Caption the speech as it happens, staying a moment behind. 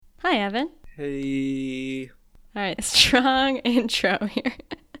Hi, Evan. Hey. All right, strong intro here.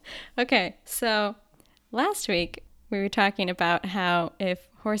 Okay, so last week we were talking about how if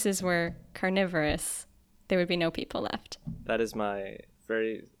horses were carnivorous, there would be no people left. That is my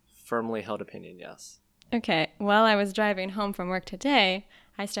very firmly held opinion, yes. Okay, while I was driving home from work today,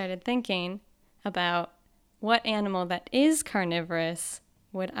 I started thinking about what animal that is carnivorous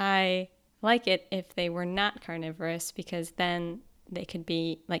would I like it if they were not carnivorous, because then they could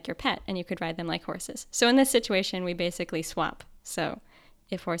be like your pet and you could ride them like horses. So in this situation, we basically swap. So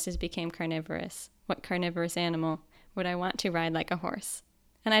if horses became carnivorous, what carnivorous animal would I want to ride like a horse?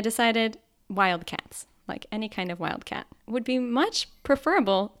 And I decided wildcats, like any kind of wildcat, would be much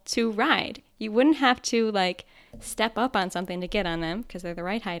preferable to ride. You wouldn't have to like step up on something to get on them because they're the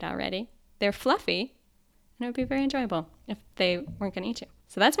right height already. They're fluffy, and it would be very enjoyable if they weren't going to eat you.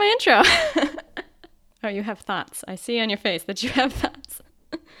 So that's my intro. Oh, you have thoughts. I see on your face that you have thoughts.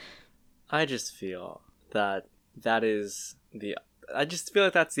 I just feel that I just feel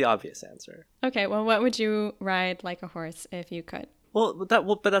like that's the obvious answer. Okay, well, what would you ride like a horse if you could? But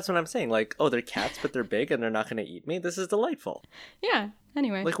that's what I'm saying. Like, oh, they're cats, but they're big and they're not going to eat me. This is delightful. Yeah,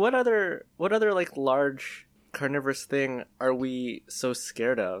 anyway. Like, what other like large carnivorous thing are we so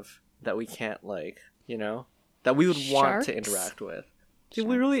scared of that we can't that we would want to interact with? Do you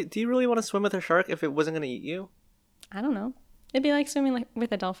really want to swim with a shark if it wasn't going to eat you? I don't know. It'd be like swimming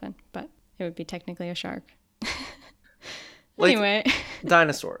with a dolphin, but it would be technically a shark. Anyway.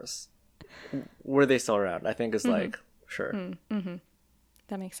 Dinosaurs. Were they still around? I think is sure. Mm-hmm.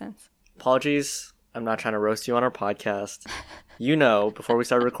 That makes sense. Apologies. I'm not trying to roast you on our podcast. You know, before we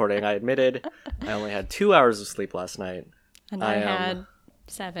started recording, I admitted I only had 2 hours of sleep last night. And I had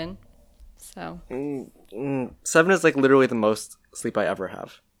 7. So 7 is like literally the most sleep I ever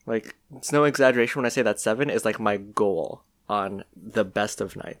have. Like, it's no exaggeration when I say that 7 is like my goal on the best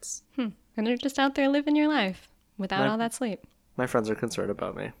of nights. And you're just out there living your life without all that sleep. My friends are concerned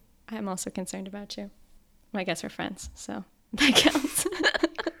about me. I'm also concerned about you. Well, I guess we're friends, so that counts.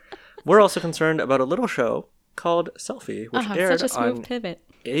 We're also concerned about a little show called Selfie, which aired such a smooth on pivot.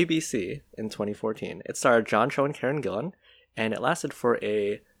 ABC in 2014. It starred John Cho and Karen Gillan, and it lasted for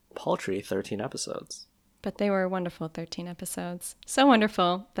a paltry 13 episodes. But they were wonderful 13 episodes. So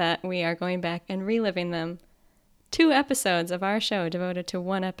wonderful that we are going back and reliving them. 2 episodes of our show devoted to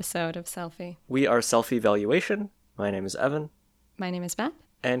 1 episode of Selfie. We are Selfie Valuation. My name is Evan. My name is Beth.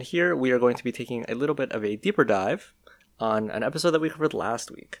 And here we are going to be taking a little bit of a deeper dive on an episode that we covered last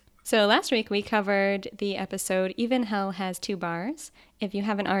week. So last week we covered the episode Even Hell Has 2 Bars. If you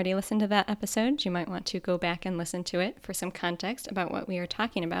haven't already listened to that episode, you might want to go back and listen to it for some context about what we are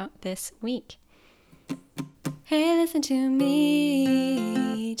talking about this week. Hey, listen to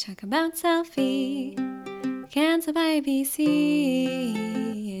me talk about Selfie. Canceled by ABC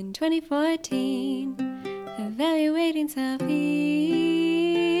in 2014. Evaluating Selfie.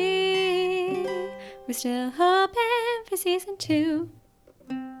 We're still hoping for season 2.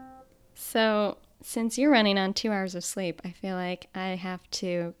 So, since you're running on 2 hours of sleep, I feel like I have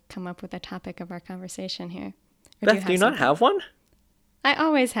to come up with a topic of our conversation here. Beth, do you not have one? I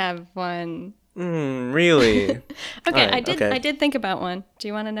always have one. Really? Okay, right, I did think about one. Do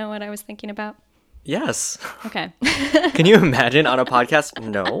you want to know what I was thinking about? Yes. Okay. Can you imagine on a podcast?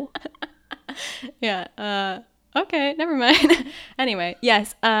 No. Yeah. Okay, never mind. Anyway,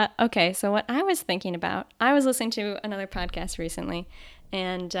 yes. Okay, so what I was thinking about, I was listening to another podcast recently,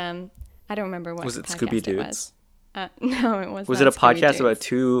 and I don't remember what was it. podcast Scooby Dudes? it was. No, it was. Was not it a podcast Scooby-Doods. about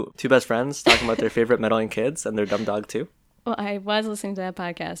two best friends talking about their favorite meddling kids and their dumb dog too? Well, I was listening to that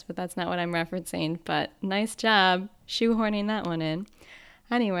podcast, but that's not what I'm referencing. But nice job shoehorning that one in.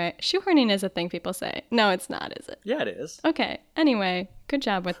 Anyway, shoehorning is a thing people say. No, it's not, is it? Yeah, it is. Okay. Anyway, good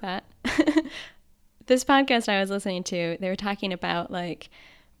job with that. This podcast I was listening to, they were talking about like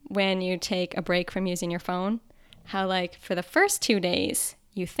when you take a break from using your phone, how like for the first 2 days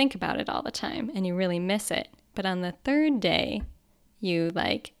you think about it all the time and you really miss it. But on the 3rd day, you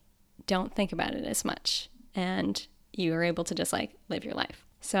like don't think about it as much and you are able to just like live your life.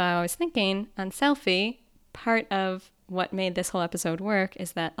 So I was thinking on Selfie, part of what made this whole episode work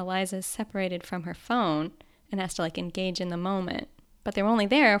is that Eliza's separated from her phone and has to like engage in the moment. But they were only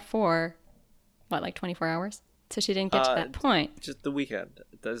there for, what, like 24 hours? So she didn't get to that point. Just the weekend.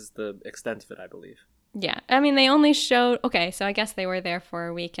 That's the extent of it, I believe. Yeah. I mean, they only showed, okay, so I guess they were there for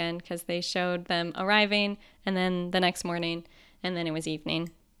a weekend because they showed them arriving and then the next morning and then it was evening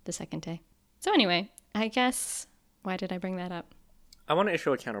the 2nd day. So anyway, I guess, why did I bring that up? I want to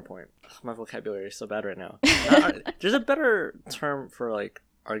issue a counterpoint. Ugh, my vocabulary is so bad right now. There's a better term for like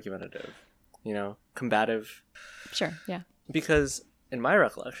argumentative, combative. Sure, yeah. Because in my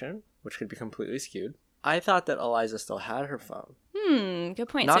recollection, which could be completely skewed, I thought that Eliza still had her phone. Good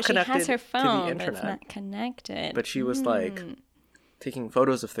point. Not so she has her phone, to the but internet, it's not connected. but she was like taking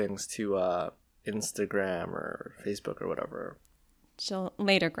photos of things to Instagram or Facebook or whatever. She'll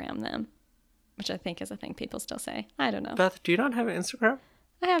later gram them, which I think is a thing people still say. I don't know. Beth, do you not have an Instagram?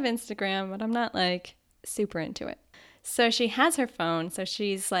 I have Instagram, but I'm not like super into it. So she has her phone, so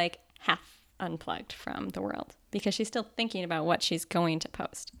she's like half unplugged from the world because she's still thinking about what she's going to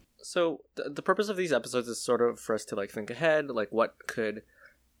post. So the purpose of these episodes is sort of for us to like think ahead, like what could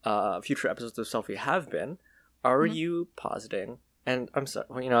future episodes of Selfie have been. Are you positing? And I'm sorry,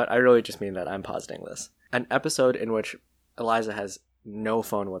 well, you know what? I really just mean that I'm positing this. An episode in which Eliza has no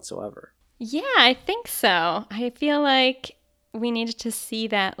phone whatsoever. Yeah, I think so. I feel like we needed to see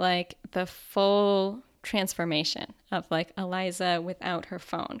that, like, the full transformation of, like, Eliza without her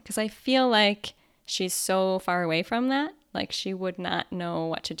phone. Because I feel like she's so far away from that. Like, she would not know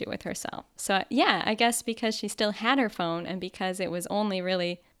what to do with herself. So, yeah, I guess because she still had her phone and because it was only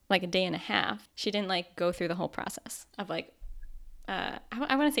really, like, a day and a half, she didn't, like, go through the whole process of, like,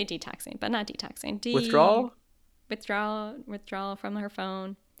 I want to say detoxing, but not detoxing. Withdrawal from her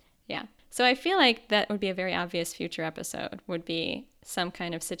phone. Yeah. So I feel like that would be a very obvious future episode, would be some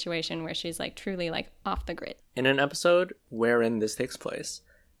kind of situation where she's like truly like off the grid. In an episode wherein this takes place,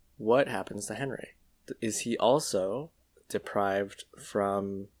 what happens to Henry? Is he also deprived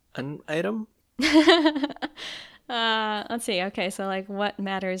from an item? Let's see. Okay, so like what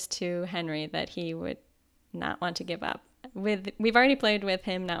matters to Henry that he would not want to give up? We've already played with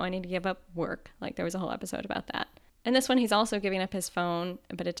him not wanting to give up work. Like there was a whole episode about that. And this one, he's also giving up his phone,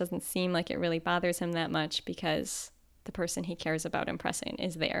 but it doesn't seem like it really bothers him that much because the person he cares about impressing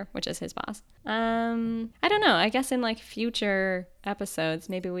is there, which is his boss. I don't know. I guess in like future episodes,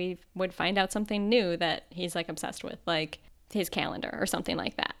 maybe we would find out something new that he's like obsessed with, like his calendar or something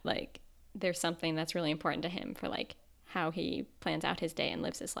like that. Like there's something that's really important to him for like how he plans out his day and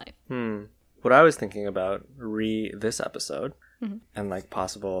lives his life. What I was thinking about this episode and like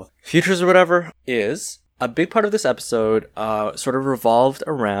possible futures or whatever is a big part of this episode sort of revolved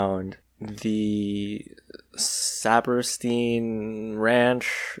around the Saperstein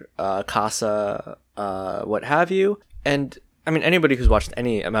Ranch, Casa, what have you. And I mean, anybody who's watched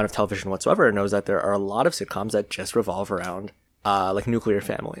any amount of television whatsoever knows that there are a lot of sitcoms that just revolve around like nuclear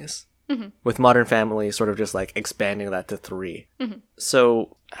families. With Modern Family sort of just like expanding that to 3.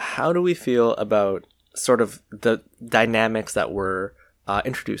 So how do we feel about sort of the dynamics that were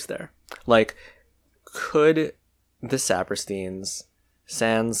introduced there? Like, could the Sapersteins,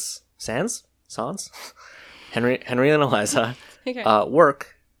 Sans, Henry and Eliza,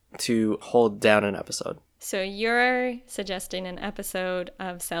 work to hold down an episode? So you're suggesting an episode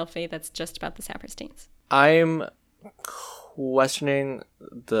of Selfie that's just about the Sapersteins. I'm questioning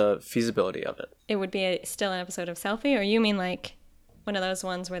the feasibility of it. It would be still an episode of Selfie, or you mean like one of those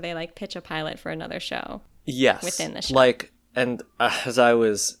ones where they like pitch a pilot for another show? Yes. Within the show. Like, and as I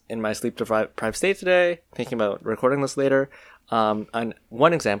was in my sleep deprived state today, thinking about recording this later, and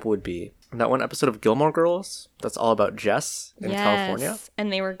one example would be that one episode of Gilmore Girls that's all about Jess in California.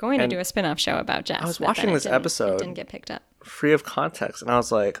 And they were going to do a spin-off show about Jess. I was watching this episode. It didn't get picked up. Free of context, and I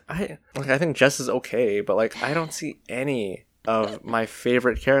was like, I think Jess is okay, but like I don't see any of my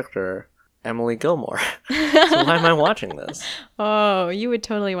favorite character, Emily Gilmore. So why am I watching this? Oh, you would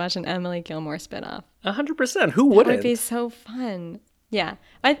totally watch an Emily Gilmore spinoff. 100%. Who wouldn't? That would be so fun. Yeah.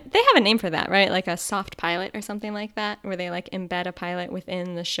 They have a name for that, right? Like a soft pilot or something like that, where they like embed a pilot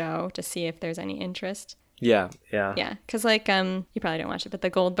within the show to see if there's any interest. Yeah. Yeah, because like, you probably didn't watch it, but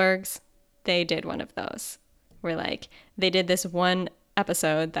the Goldbergs, they did one of those. Where like they did this one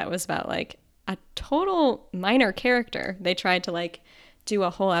episode that was about like a total minor character. They tried to like do a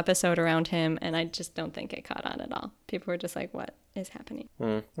whole episode around him, and I just don't think it caught on at all. People were just like, what is happening?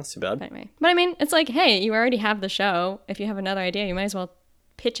 That's too bad. But anyway, but I mean, it's like, hey, you already have the show. If you have another idea, you might as well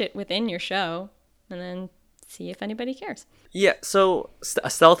pitch it within your show and then see if anybody cares. Yeah, so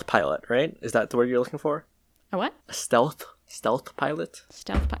a stealth pilot, right? Is that the word you're looking for? A what? A stealth pilot?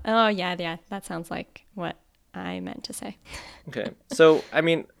 Oh, yeah, that sounds like what I meant to say. Okay. So, I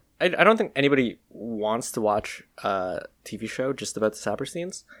mean, I don't think anybody wants to watch a TV show just about the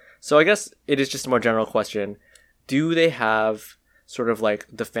Sapersteins. So I guess it is just a more general question. Do they have sort of like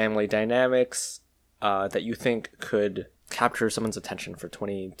the family dynamics that you think could capture someone's attention for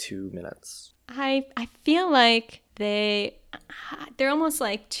 22 minutes? I feel like they're almost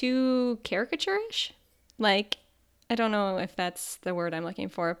like too caricature-ish. Like, I don't know if that's the word I'm looking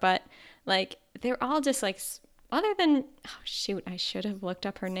for, but like they're all just like other than, oh shoot, I should have looked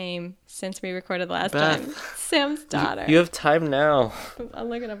up her name since we recorded last Beth, time. Sam's daughter. You have time now. I'll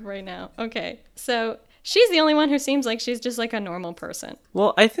look it up right now. Okay, so she's the only one who seems like she's just like a normal person.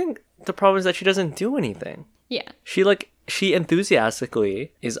 Well, I think the problem is that she doesn't do anything. Yeah. She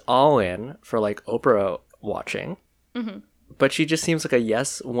enthusiastically is all in for like Oprah watching, but she just seems like a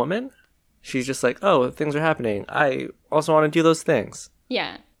yes woman. She's just like, oh, things are happening. I also want to do those things.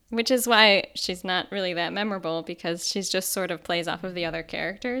 Yeah. Which is why she's not really that memorable, because she's just sort of plays off of the other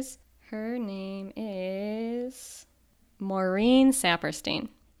characters. Her name is Maureen Saperstein.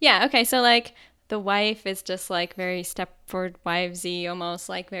 Yeah, okay, so like the wife is just like very Stepford Wivesy, almost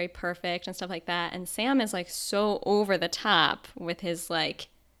like very perfect and stuff like that. And Sam is like so over the top with his like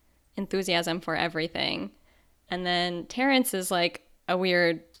enthusiasm for everything. And then Terrence is like a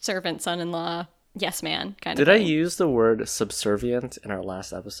weird servant son-in-law, yes man kind of thing. Did I use use the word subservient in our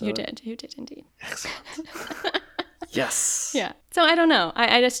last episode? You did indeed. Excellent. Yes. Yeah. So I don't know.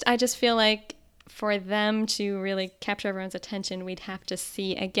 I just feel like for them to really capture everyone's attention, we'd have to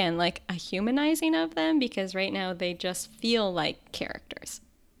see, again, like a humanizing of them, because right now they just feel like characters.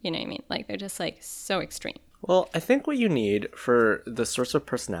 You know what I mean? Like they're just like so extreme. Well, I think what you need for the sorts of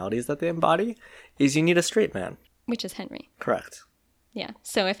personalities that they embody is you need a straight man. Which is Henry. Correct. Yeah.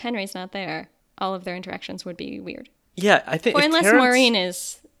 So if Henry's not there, all of their interactions would be weird. Yeah, I think. Or unless Terrence Maureen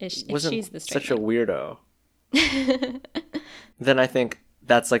is if she's the straight such man. A weirdo, then I think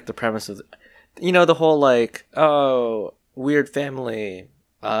that's like the premise of, the whole like, oh, weird family,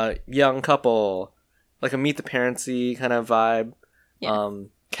 young couple, like a Meet the Parents-y kind of vibe. Yeah.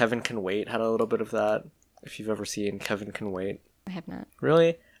 Kevin Can Wait had a little bit of that. If you've ever seen Kevin Can Wait. I have not.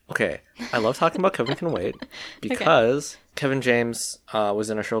 Really? Okay. I love talking about Kevin Can Wait because Kevin James was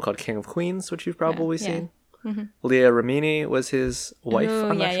in a show called King of Queens, which you've probably seen. Mm-hmm. Leah Remini was his wife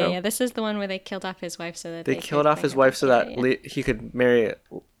on that show. Yeah. This is the one where they killed off his wife so that they killed off his wife so that he could marry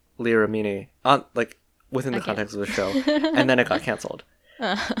Leah Remini within the context of the show, and then it got canceled.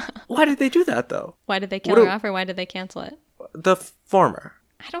 Why did they do that though? Why did they kill her off, or why did they cancel it? The former.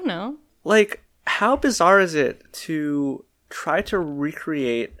 I don't know. Like, how bizarre is it to try to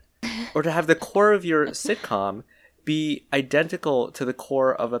recreate or to have the core of your sitcom be identical to the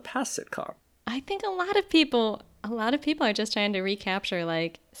core of a past sitcom? I think a lot of people are just trying to recapture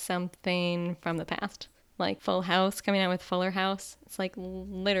like something from the past, like Full House coming out with Fuller House. It's like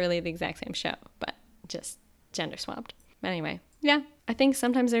literally the exact same show, but just gender swapped. But anyway, yeah, I think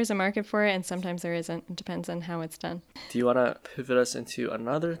sometimes there's a market for it and sometimes there isn't. It depends on how it's done. Do you want to pivot us into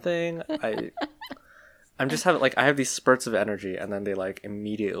another thing? I'm just having I have these spurts of energy and then they like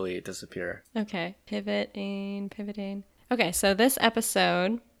immediately disappear. Okay, pivoting. Okay, so this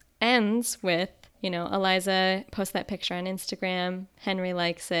episode ends with, Eliza posts that picture on Instagram. Henry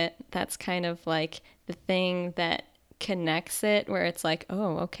likes it. That's kind of like the thing that connects it, where it's like,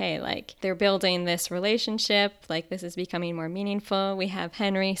 oh, okay, like they're building this relationship, like this is becoming more meaningful. We have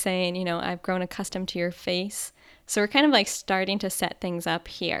Henry saying, I've grown accustomed to your face. So we're kind of like starting to set things up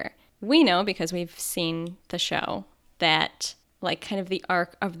here. We know, because we've seen the show, that like kind of the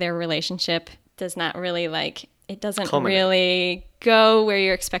arc of their relationship does not really it doesn't really go where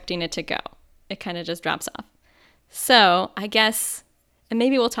you're expecting it to go. It kind of just drops off. So I guess, and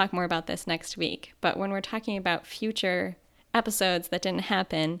maybe we'll talk more about this next week, but when we're talking about future episodes that didn't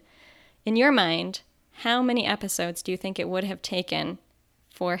happen, in your mind, how many episodes do you think it would have taken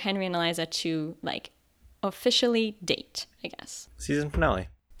for Henry and Eliza to officially date, I guess? Season finale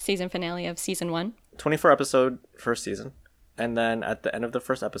Of season 1? 24 episode first season. And then at the end of the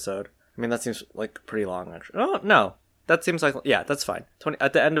first episode, I mean, that seems like pretty long, actually. Oh, no. That seems like, yeah, that's fine.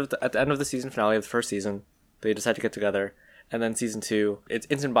 At the end of the season finale of the first season, they decide to get together. And then season 2, it's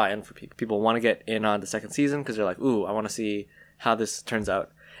instant buy-in for people. People want to get in on the second season because they're like, ooh, I want to see how this turns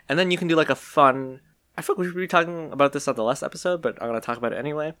out. And then you can do a fun, I feel like we should be talking about this on the last episode, but I'm going to talk about it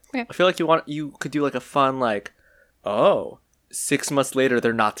anyway. Yeah. I feel like you could do a fun, 6 months later,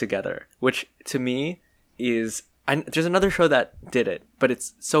 they're not together. Which, to me, is... there's another show that did it, but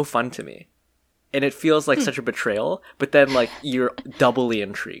it's so fun to me. And it feels like such a betrayal, but then, you're doubly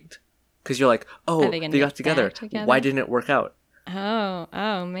intrigued. Because you're like, oh, they got together. Why didn't it work out?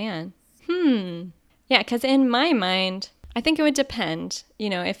 Oh, man. Yeah, because in my mind, I think it would depend.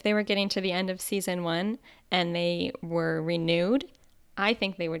 If they were getting to the end of season 1 and they were renewed, I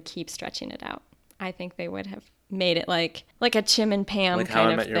think they would keep stretching it out. I think they would have made it like a Chim and Pam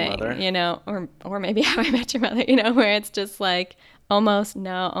kind of thing, or maybe How I Met Your Mother, where it's just almost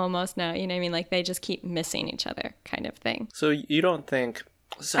no, you know what I mean? They just keep missing each other kind of thing. So you don't think...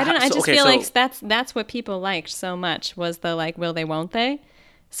 I don't know. I just feel like that's what people liked so much was the will they, won't they?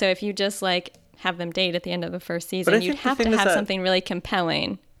 So if you just have them date at the end of the first season. You'd have to have something really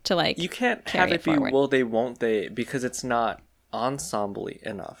compelling to like. You can't have it be will they, won't they, because it's not ensemble-y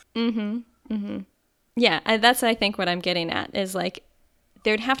enough. Yeah, that's I think what I'm getting at is like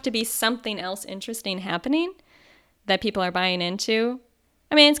there'd have to be something else interesting happening that people are buying into.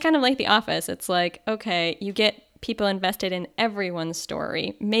 I mean, it's kind of like The Office. It's like, okay, you get people invested in everyone's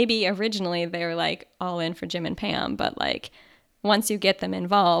story. Maybe originally they're like all in for Jim and Pam, but like once you get them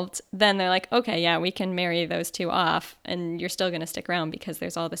involved, then they're like, okay, yeah, we can marry those two off and you're still going to stick around because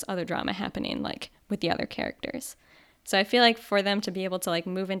there's all this other drama happening like with the other characters. So I feel like for them to be able to like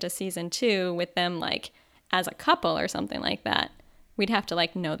move into season 2 with them like as a couple or something like that, we'd have to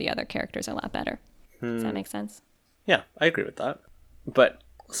like know the other characters a lot better. Does that make sense? Yeah, I agree with that. But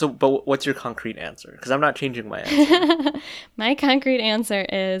what's your concrete answer? Because I'm not changing my answer. My concrete answer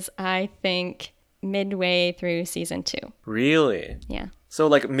is I think midway through season 2. Really? Yeah. So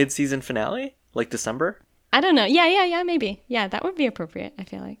like mid-season finale? Like December? I don't know. Yeah, maybe. Yeah, that would be appropriate, I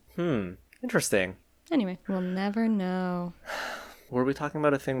feel like. Interesting. Anyway, we'll never know. Were we talking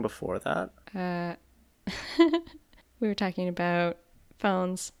about a thing before that? We were talking about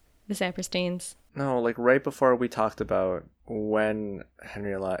phones, the Sapersteins. No, like right before we talked about when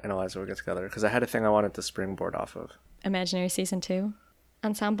Henry and Eliza would get together, because I had a thing I wanted to springboard off of. Imaginary season 2,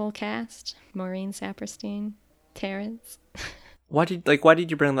 ensemble cast, Maureen Saperstein, Terrence. Why did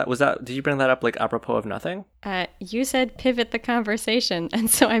you bring that? Did you bring that up like apropos of nothing? You said pivot the conversation, and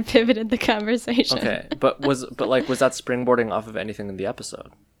so I pivoted the conversation. Okay, but was that springboarding off of anything in the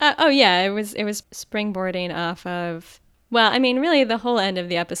episode? Oh yeah, it was springboarding off of. Well, I mean, really, the whole end of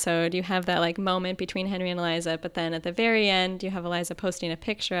the episode, you have that like moment between Henry and Eliza, but then at the very end, you have Eliza posting a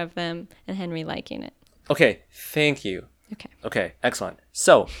picture of them and Henry liking it. Okay, thank you. Okay, excellent.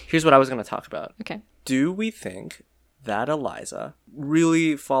 So here's what I was going to talk about. Okay. Do we think that Eliza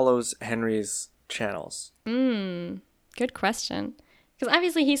really follows Henry's channels? Good question. Because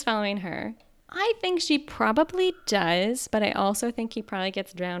obviously he's following her. I think she probably does, but I also think he probably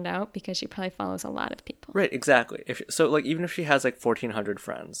gets drowned out because she probably follows a lot of people. Right, exactly. Even if she has like 1,400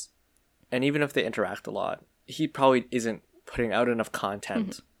 friends, and even if they interact a lot, he probably isn't putting out enough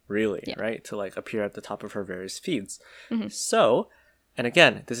content, really, right, to like appear at the top of her various feeds. So, and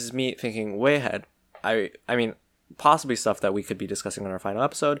again, this is me thinking way ahead. I mean, possibly stuff that we could be discussing in our final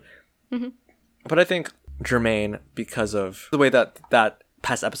episode. But I think Jermaine, because of the way that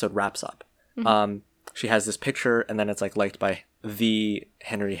past episode wraps up, she has this picture and then it's like liked by the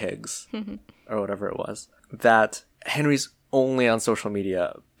Henry Higgs or whatever it was, that Henry's only on social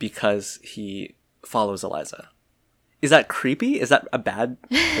media because he follows Eliza. Is that creepy? Is that a bad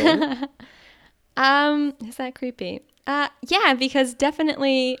thing? Is that creepy? Yeah, because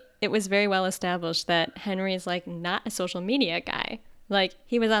definitely it was very well established that Henry is like not a social media guy. Like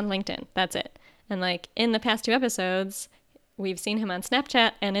he was on LinkedIn, that's it. And like in the past 2 episodes, we've seen him on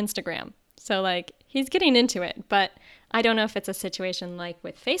Snapchat and Instagram. So like he's getting into it, but I don't know if it's a situation like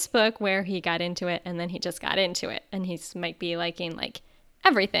with Facebook where he got into it and then he just got into it and he might be liking like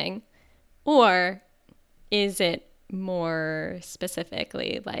everything, or is it more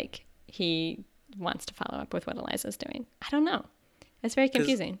specifically like he wants to follow up with what Eliza's doing? I don't know. It's very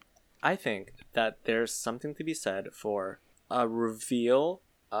confusing. I think that there's something to be said for a reveal.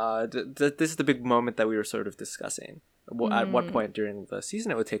 This is the big moment that we were sort of discussing. At what point during the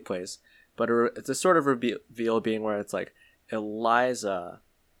season it would take place. But it's a sort of reveal being where it's like Eliza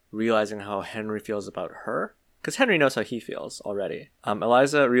realizing how Henry feels about her. Because Henry knows how he feels already.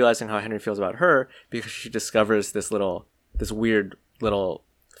 Eliza realizing how Henry feels about her because she discovers this weird little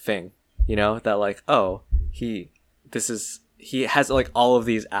thing, you know, that like, oh, he has like all of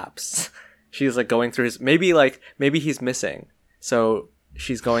these apps. She's like going through maybe he's missing. So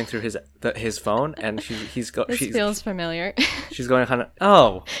she's going through his phone and this feels familiar. She's going kind of,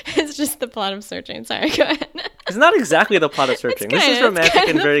 oh. It's just the plot of Searching. Sorry, go ahead. It's not exactly the plot of Searching. This is romantic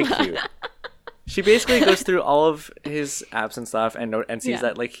and very cute. She basically goes through all of his apps and stuff and sees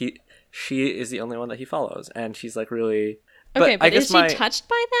that like she is the only one that he follows, and she's like really. Okay, but is she touched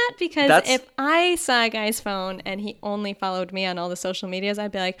by that? Because if I saw a guy's phone and he only followed me on all the social medias,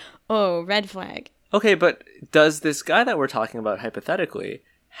 I'd be like, oh, red flag. Okay, but does this guy that we're talking about hypothetically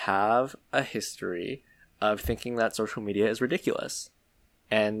have a history of thinking that social media is ridiculous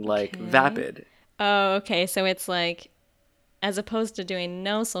and like vapid? Oh, okay. So it's like, as opposed to doing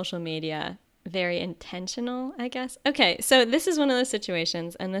no social media, very intentional, I guess. Okay, so this is one of those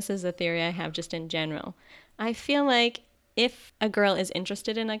situations, and this is a theory I have just in general. I feel like if a girl is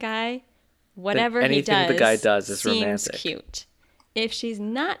interested in a guy, whatever he does, the guy does is seems romantic. Cute. If she's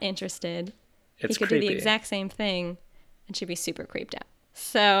not interested, he could do the exact same thing, and she'd be super creeped out.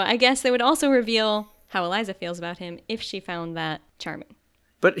 So I guess it would also reveal how Eliza feels about him if she found that charming.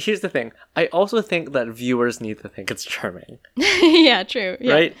 But here's the thing. I also think that viewers need to think it's charming. Yeah, true.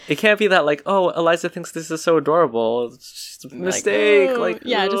 Yeah. Right? It can't be that like, oh, Eliza thinks this is so adorable. It's just a mistake.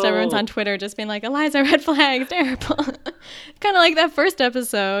 Yeah, just everyone's on Twitter just being like, Eliza, red flag, terrible. Kind of like that first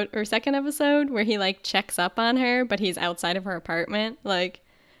episode or second episode where he like checks up on her, but he's outside of her apartment. Like,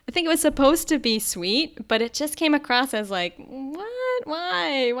 I think it was supposed to be sweet, but it just came across as like, what?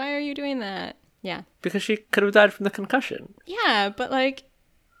 Why? Why are you doing that? Yeah. Because she could have died from the concussion. Yeah, but like,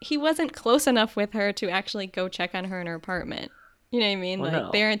 he wasn't close enough with her to actually go check on her in her apartment. You know what I mean? Well, like,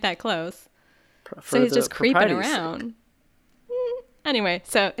 no. they aren't that close. So he's just creeping around. Anyway,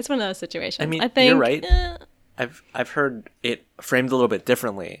 so it's one of those situations. I mean, I think, you're right. I've heard it framed a little bit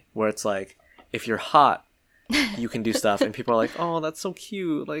differently, where it's like, if you're hot, you can do stuff, and people are like, oh, that's so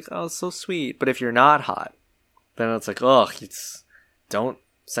cute, like, oh, it's so sweet. But if you're not hot, then it's like, oh, don't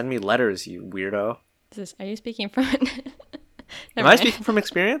send me letters, you weirdo. Are you speaking from... Am I speaking from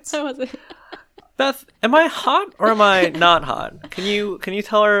experience? I wasn't. Beth, am I hot or am I not hot? Can you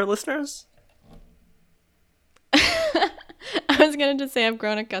tell our listeners? I was gonna just say I've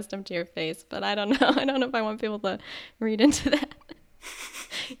grown accustomed to your face, but I don't know. I don't know if I want people to read into that.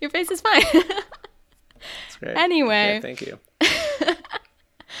 Your face is fine. That's great. Anyway, okay, thank you.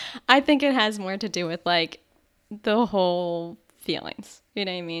 I think it has more to do with like the whole feelings. You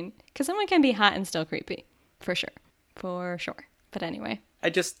know what I mean? Because someone can be hot and still creepy, for sure. For sure. But anyway.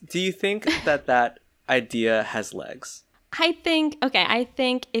 Do you think that idea has legs? I think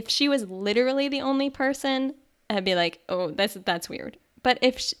if she was literally the only person, I'd be like, oh, that's weird. But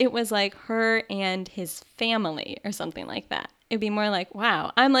if it was like her and his family or something like that, it'd be more like,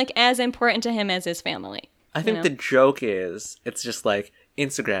 wow, I'm like as important to him as his family. I think the joke is, it's just like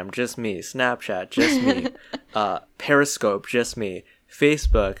Instagram, just me, Snapchat, just me, Periscope, just me,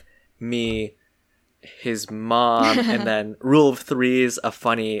 Facebook, me, his mom, and then rule of threes, a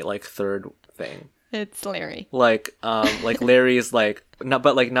funny like third thing. It's Larry. Like Larry's like not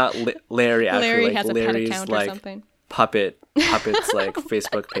Larry actually. Larry like has a Larry's pet account like or something. Puppet's like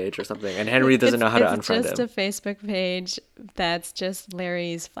Facebook page or something, and Henry doesn't know how to unfriend him. It's just a Facebook page that's just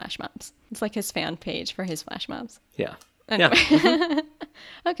Larry's flash mobs. It's like his fan page for his flash mobs. Yeah. Anyway. Yeah.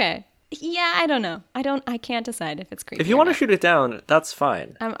 Okay. Yeah, I don't know. I can't decide if it's creepy. If you want to shoot it down, that's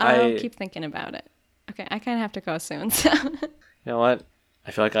fine. I'll keep thinking about it. Okay, I kind of have to go soon. So. You know what?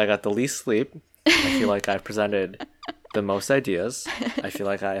 I feel like I got the least sleep. I feel like I've presented the most ideas. I feel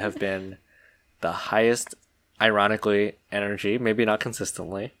like I have been the highest, ironically, energy. Maybe not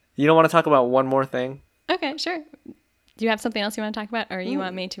consistently. You don't want to talk about one more thing? Okay, sure. Do you have something else you want to talk about, or you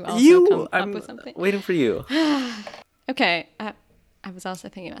want me to also come up with something? Waiting for you. Okay, I was also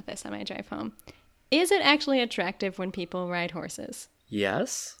thinking about this on my drive home. Is it actually attractive when people ride horses?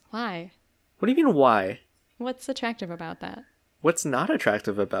 Yes. Why? What do you mean, why? What's attractive about that? What's not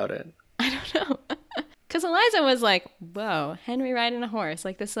attractive about it? I don't know. Because Eliza was like, whoa, Henry riding a horse.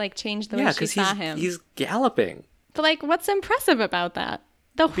 Like, this, like, changed the way she saw him. He's galloping. But, like, what's impressive about that?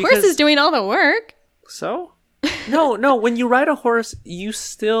 The horse is doing all the work. So? No. When you ride a horse, you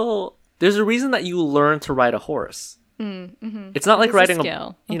still... There's a reason that you learn to ride a horse. Mm-hmm. It's not like riding a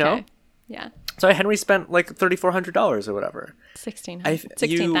skill. You know? Yeah. So Henry spent, like, $3,400 or whatever.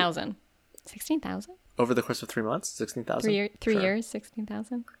 16,000. 16,000? Over the course of 3 months? 16,000? 3 years,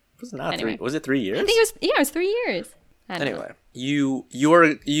 16,000? Was it not anyway. Was it 3 years? I think it was 3 years. Anyway, you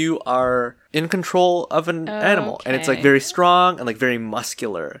are in control of an animal, and it's like very strong and like very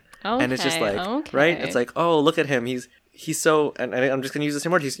muscular. Okay, and it's just like right? It's like, oh, look at him. He's so, and I'm just gonna use the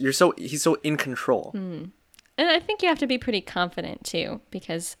same word. He's so in control. Mm. And I think you have to be pretty confident too,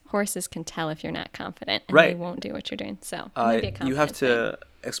 because horses can tell if you're not confident, and they won't do what you're doing. So you have to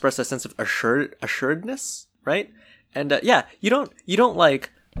express a sense of assuredness, right? And you don't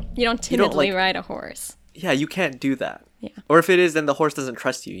timidly ride a horse. Yeah, you can't do that. Yeah. Or if it is, then the horse doesn't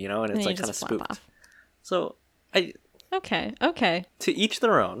trust you, and it's like kind of spooked. Off. So Okay. To each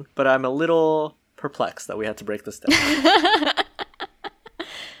their own, but I'm a little perplexed that we had to break this down.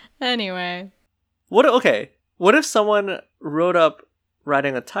 Anyway. What if someone rode up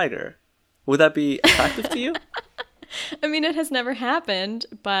riding a tiger? Would that be attractive to you? I mean, it has never happened,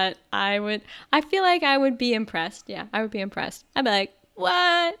 but I feel like I would be impressed. Yeah, I would be impressed. I'd be like,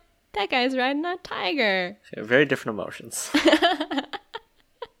 what? That guy's riding a tiger. Okay, very different emotions. I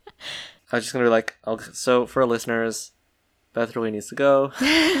was just going to be like, so for our listeners, Beth really needs to go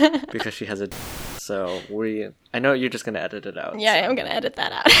because she has a... So I know you're just going to edit it out. Yeah, so. I'm going to edit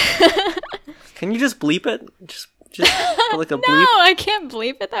that out. Can you just bleep it? Just put like a bleep? No, I can't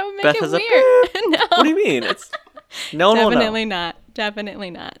bleep it. That would make Beth it has weird. No. What do you mean? No one will know. Definitely not.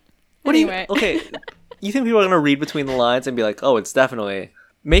 Definitely not. What Anyway. do you? Okay, you think people are gonna read between the lines and be like, "Oh, it's definitely."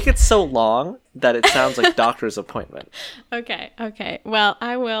 Make it so long that it sounds like doctor's appointment. Okay. Well,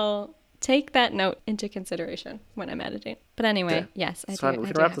 I will take that note into consideration when I'm editing. But anyway, Okay. yes, I It's do, fine. We I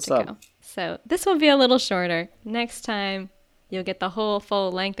can do wrap have this to up. go. So this will be a little shorter. Next time, you'll get the whole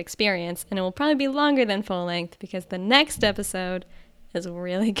full-length experience, and it will probably be longer than full-length because the next episode is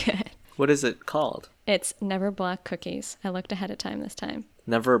really good. What is it called? It's Never Block Cookies. I looked ahead of time this time.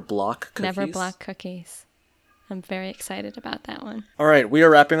 Never block cookies. Never Block Cookies. I'm very excited about that one. All right, we are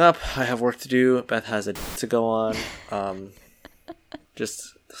wrapping up. I have work to do. Beth has a to go on.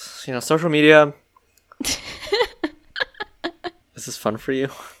 Just social media. Is this fun for you?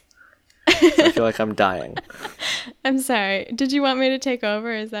 I feel like I'm dying. I'm sorry. Did you want me to take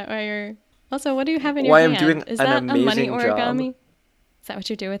over? Is that why you're... Also, what do you have in your Why hand? I'm doing Is an that amazing a money origami? job. Is that what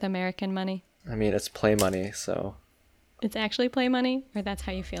you do with American money? I mean, it's play money, so It's actually play money? Or that's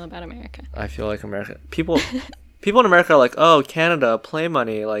how you feel about America? I feel like America people in America are like, "Oh, Canada, play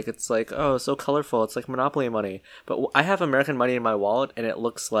money." Like it's like, "Oh, so colorful. It's like Monopoly money." But I have American money in my wallet and it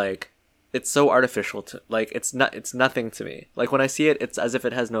looks like it's so artificial to like it's nothing to me. Like when I see it, it's as if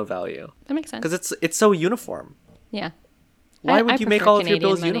it has no value. That makes sense. Because it's so uniform. Yeah. Why would you make all of your Canadian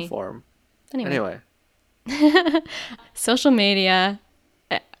bills money. uniform? Anyway. Anyway. Social media.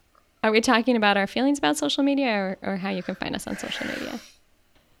 Are we talking about our feelings about social media or how you can find us on social media?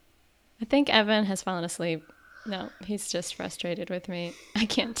 I think Evan has fallen asleep. No, he's just frustrated with me. I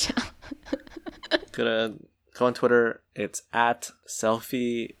can't tell. Gonna go on Twitter. It's at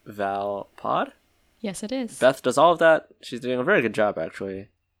selfievalpod. Yes, it is. Beth does all of that. She's doing a very good job, actually.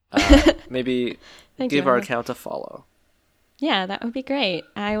 Maybe give our account a follow. Yeah, that would be great.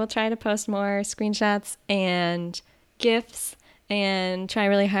 I will try to post more screenshots and GIFs and try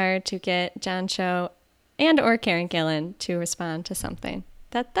really hard to get John Cho and or Karen Gillan to respond to something.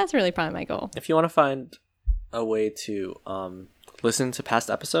 That's really probably my goal. If you want to find a way to listen to past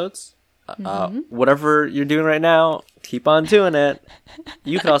episodes, whatever you're doing right now, keep on doing it.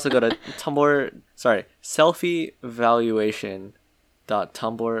 You can also go to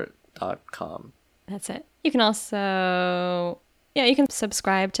selfievaluation.tumblr.com. That's it. You can also, you can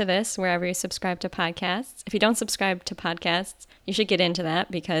subscribe to this wherever you subscribe to podcasts. If you don't subscribe to podcasts, you should get into that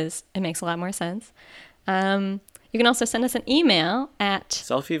because it makes a lot more sense. You can also send us an email at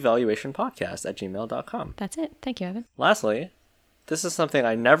selfievaluationpodcast@gmail.com. That's it. Thank you, Evan. Lastly, this is something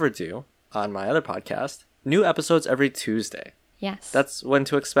I never do on my other podcast. New episodes every Tuesday. Yes. That's when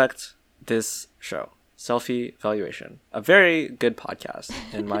to expect this show. Selfie Valuation. A very good podcast,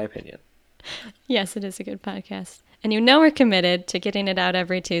 in my opinion. Yes, it is a good podcast. And we're committed to getting it out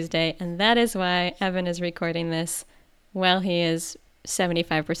every Tuesday, and that is why Evan is recording this while he is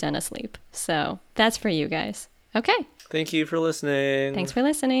 75% asleep. So that's for you guys. Okay. Thank you for listening. Thanks for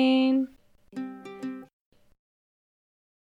listening.